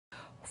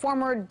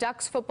Former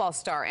Ducks football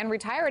star and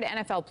retired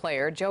NFL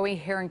player Joey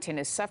Harrington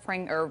is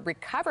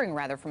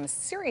recovering from a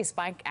serious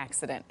bike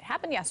accident. It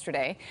happened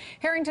yesterday.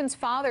 Harrington's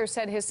father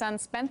said his son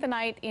spent the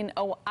night in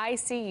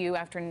ICU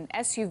after an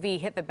SUV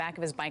hit the back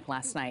of his bike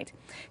last night.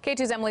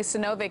 K2's Emily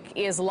Sinovic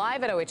is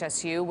live at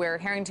OHSU, where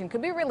Harrington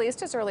could be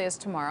released as early as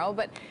tomorrow.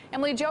 But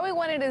Emily, Joey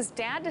wanted his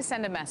dad to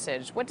send a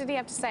message. What did he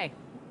have to say?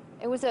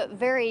 It was a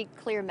very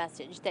clear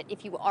message that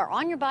if you are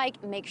on your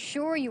bike, make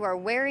sure you are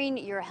wearing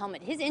your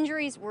helmet. His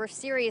injuries were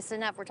serious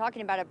enough. We're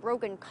talking about a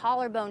broken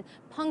collarbone,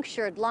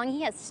 punctured lung.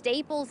 He has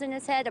staples in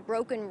his head, a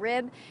broken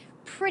rib,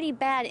 pretty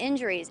bad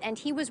injuries, and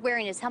he was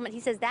wearing his helmet. He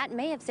says that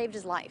may have saved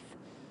his life.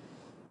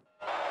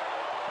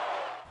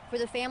 For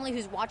the family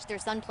who's watched their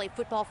son play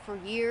football for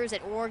years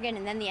at Oregon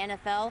and then the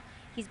NFL,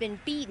 he's been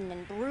beaten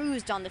and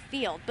bruised on the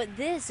field, but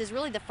this is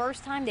really the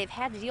first time they've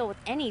had to deal with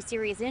any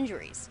serious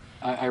injuries.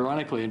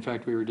 Ironically, in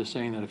fact, we were just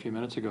saying that a few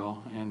minutes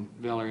ago, and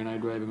Valerie and I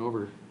driving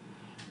over,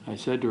 I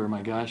said to her,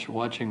 my gosh,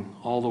 watching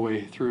all the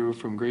way through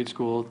from grade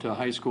school to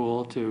high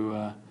school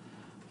to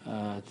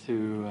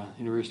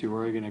University of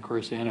Oregon, and of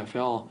course the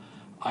NFL,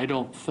 I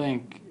don't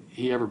think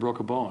he ever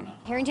broke a bone.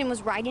 Harrington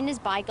was riding his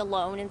bike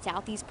alone in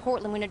southeast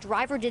Portland when a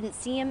driver didn't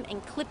see him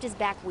and clipped his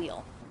back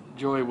wheel.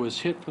 Joey was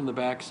hit from the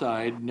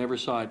backside, never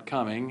saw it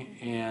coming,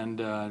 and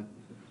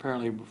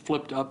apparently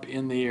flipped up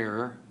in the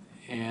air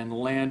and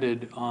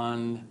landed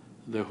on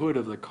the hood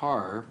of the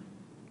car,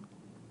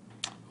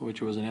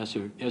 which was an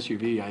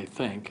SUV, I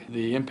think.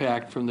 The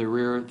impact from the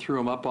rear threw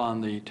him up on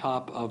the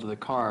top of the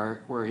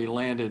car, where he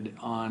landed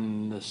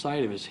on the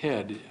side of his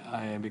head,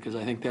 because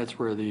I think that's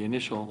where the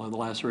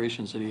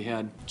lacerations that he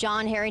had.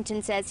 John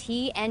Harrington says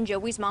he and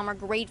Joey's mom are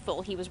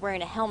grateful he was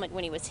wearing a helmet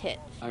when he was hit.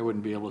 I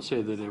wouldn't be able to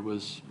say that it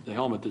was the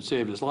helmet that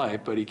saved his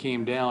life, but he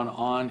came down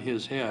on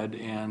his head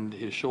and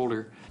his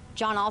shoulder.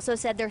 John also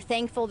said they're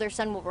thankful their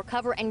son will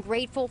recover and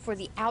grateful for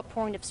the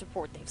outpouring of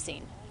support they've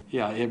seen.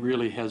 Yeah, it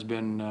really has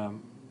been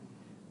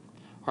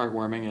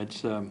heartwarming.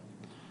 It's,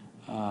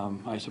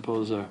 I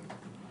suppose, a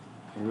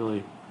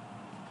really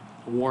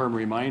warm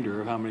reminder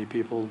of how many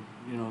people,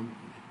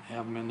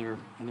 have him in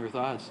their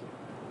thoughts.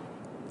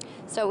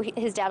 So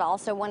his dad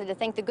also wanted to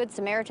thank the Good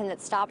Samaritan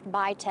that stopped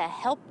by to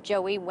help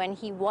Joey when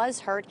he was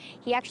hurt.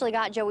 He actually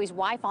got Joey's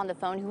wife on the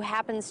phone, who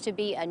happens to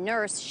be a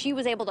nurse. She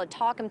was able to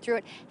talk him through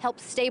it, help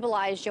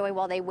stabilize Joey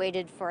while they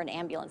waited for an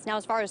ambulance. Now,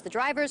 as far as the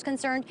driver is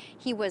concerned,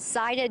 he was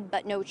cited,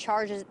 but no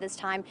charges at this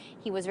time.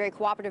 He was very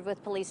cooperative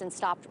with police and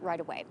stopped right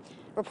away.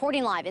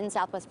 Reporting live in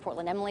Southwest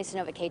Portland, Emily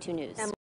Sinovic, K2 News.